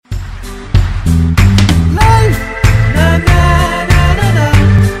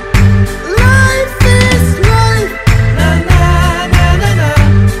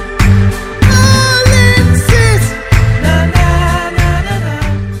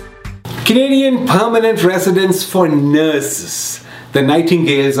Canadian permanent residence for nurses, the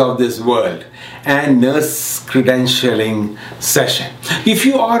nightingales of this world, and nurse credentialing session. If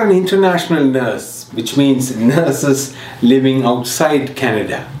you are an international nurse, which means nurses living outside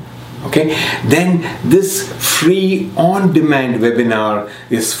Canada, okay, then this free on-demand webinar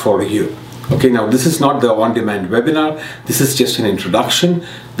is for you. Okay, now this is not the on-demand webinar, this is just an introduction.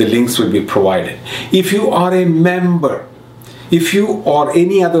 The links will be provided. If you are a member, if you or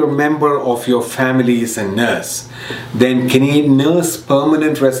any other member of your family is a nurse, then Canadian Nurse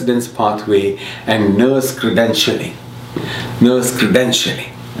Permanent Residence Pathway and nurse credentialing,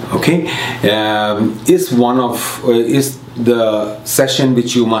 okay, is the session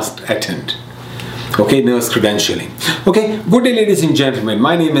which you must attend. Okay, nurse credentialing. Okay, good day, ladies and gentlemen.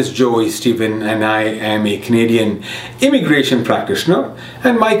 My name is Joey Stephen, and I am a Canadian immigration practitioner,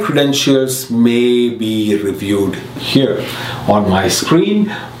 and my credentials may be reviewed here on my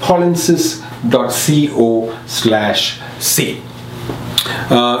screen, paulinsis.co/c.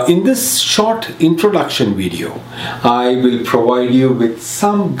 In this short introduction video, I will provide you with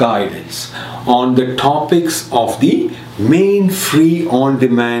some guidance on the topics of the main free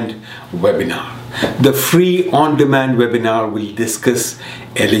on-demand webinar. The free on-demand webinar will discuss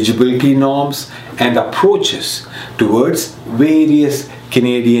eligibility norms and approaches towards various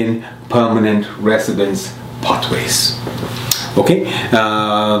Canadian permanent residence pathways. Okay,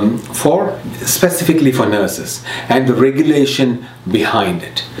 specifically for nurses and the regulation behind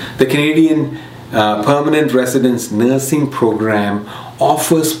it. The Canadian Permanent Residence Nursing Program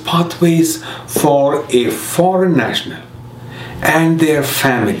offers pathways for a foreign national and their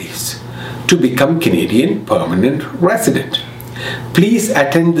families to become Canadian permanent resident. Please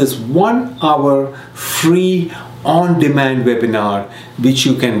attend this 1-hour free on-demand webinar, which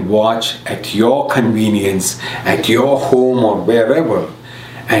you can watch at your convenience, at your home or wherever.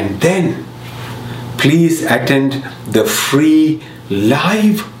 And then please attend the free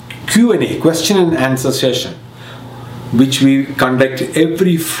live Q&A, question and answer session, which we conduct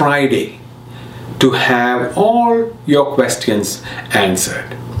every Friday to have all your questions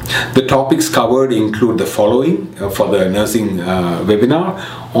answered. The topics covered include the following for the nursing webinar,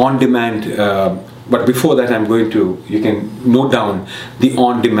 on-demand, but before that you can note down the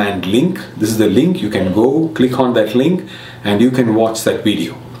on-demand link. This is the link. You can go, click on that link, and you can watch that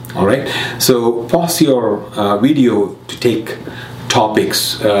video. All right. So pause your video to take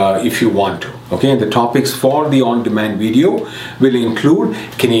topics if you want to. Okay, and the topics for the on-demand video will include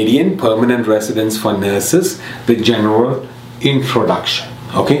Canadian permanent residence for nurses, the general introduction.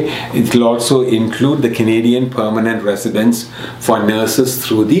 Okay, it will also include the Canadian permanent residence for nurses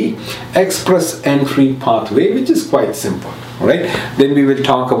through the express entry pathway, which is quite simple. All right, then we will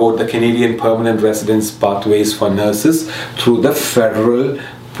talk about the Canadian permanent residence pathways for nurses through the federal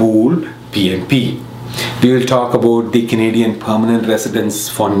pool PNP. We will talk about the Canadian permanent residence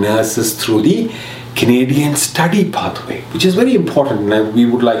for nurses through the Canadian study pathway, which is very important, and we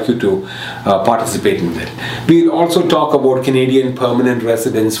would like you to participate in that. We will also talk about Canadian permanent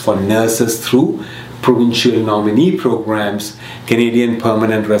residence for nurses through provincial nominee programs, Canadian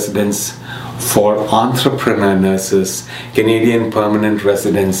permanent residence for entrepreneur nurses, Canadian permanent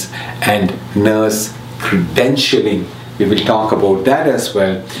residence, and nurse credentialing. We will talk about that as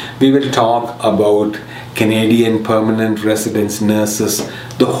well. We will talk about Canadian permanent residence nurses,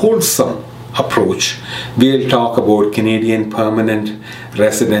 the wholesome approach. We will talk about Canadian permanent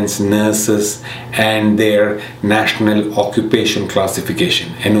residence nurses and their National Occupation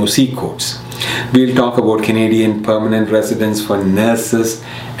Classification, NOC codes. We will talk about Canadian permanent residence for nurses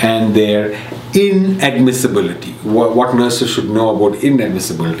and their inadmissibility, what nurses should know about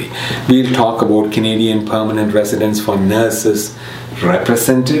inadmissibility. We will talk about Canadian permanent residence for nurses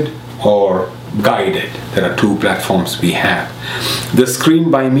represented or guided. There are 2 platforms we have. The screen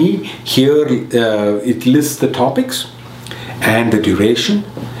by me here, it lists the topics and the duration,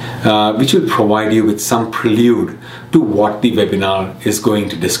 which will provide you with some prelude to what the webinar is going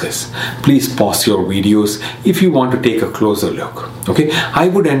to discuss. Please pause your videos if you want to take a closer look. Okay, I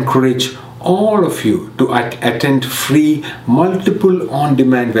would encourage all of you to attend free multiple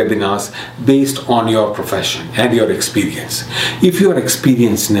on-demand webinars based on your profession and your experience. If you are an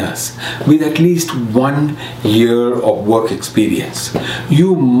experienced nurse with at least 1 year of work experience,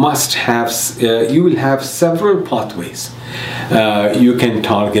 you will have several pathways you can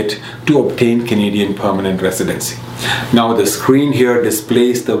target to obtain Canadian permanent residency. Now the screen here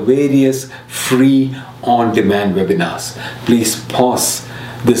displays the various free on-demand webinars. Please pause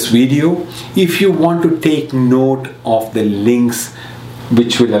this video if you want to take note of the links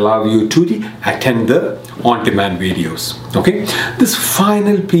which will allow you to attend the on-demand videos. Okay, this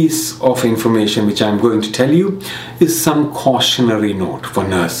final piece of information which I'm going to tell you is some cautionary note for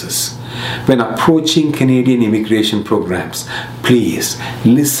nurses. When approaching Canadian immigration programs, please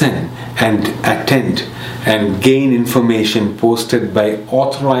listen and attend and gain information posted by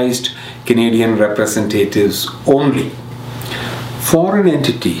authorized Canadian representatives only. Foreign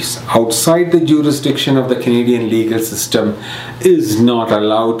entities outside the jurisdiction of the Canadian legal system is not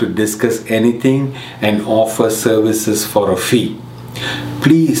allowed to discuss anything and offer services for a fee.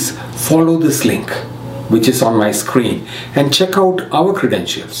 Please follow this link, which is on my screen, and check out our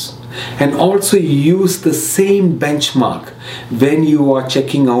credentials. And also use the same benchmark when you are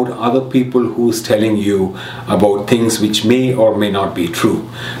checking out other people who's telling you about things which may or may not be true.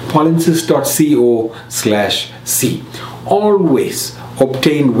 Polinsys.co/c. Always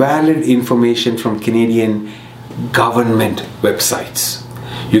obtain valid information from Canadian government websites.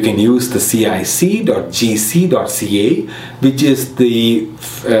 You can use the cic.gc.ca, which is the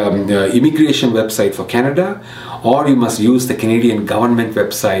immigration website for Canada, or you must use the Canadian government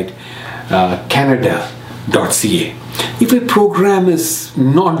website, canada.ca. If a program is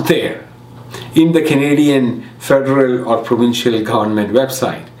not there in the Canadian federal or provincial government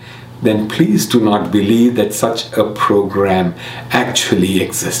website, then please do not believe that such a program actually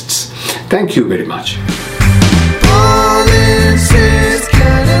exists. Thank you very much. Polinsys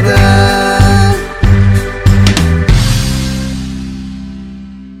Canada.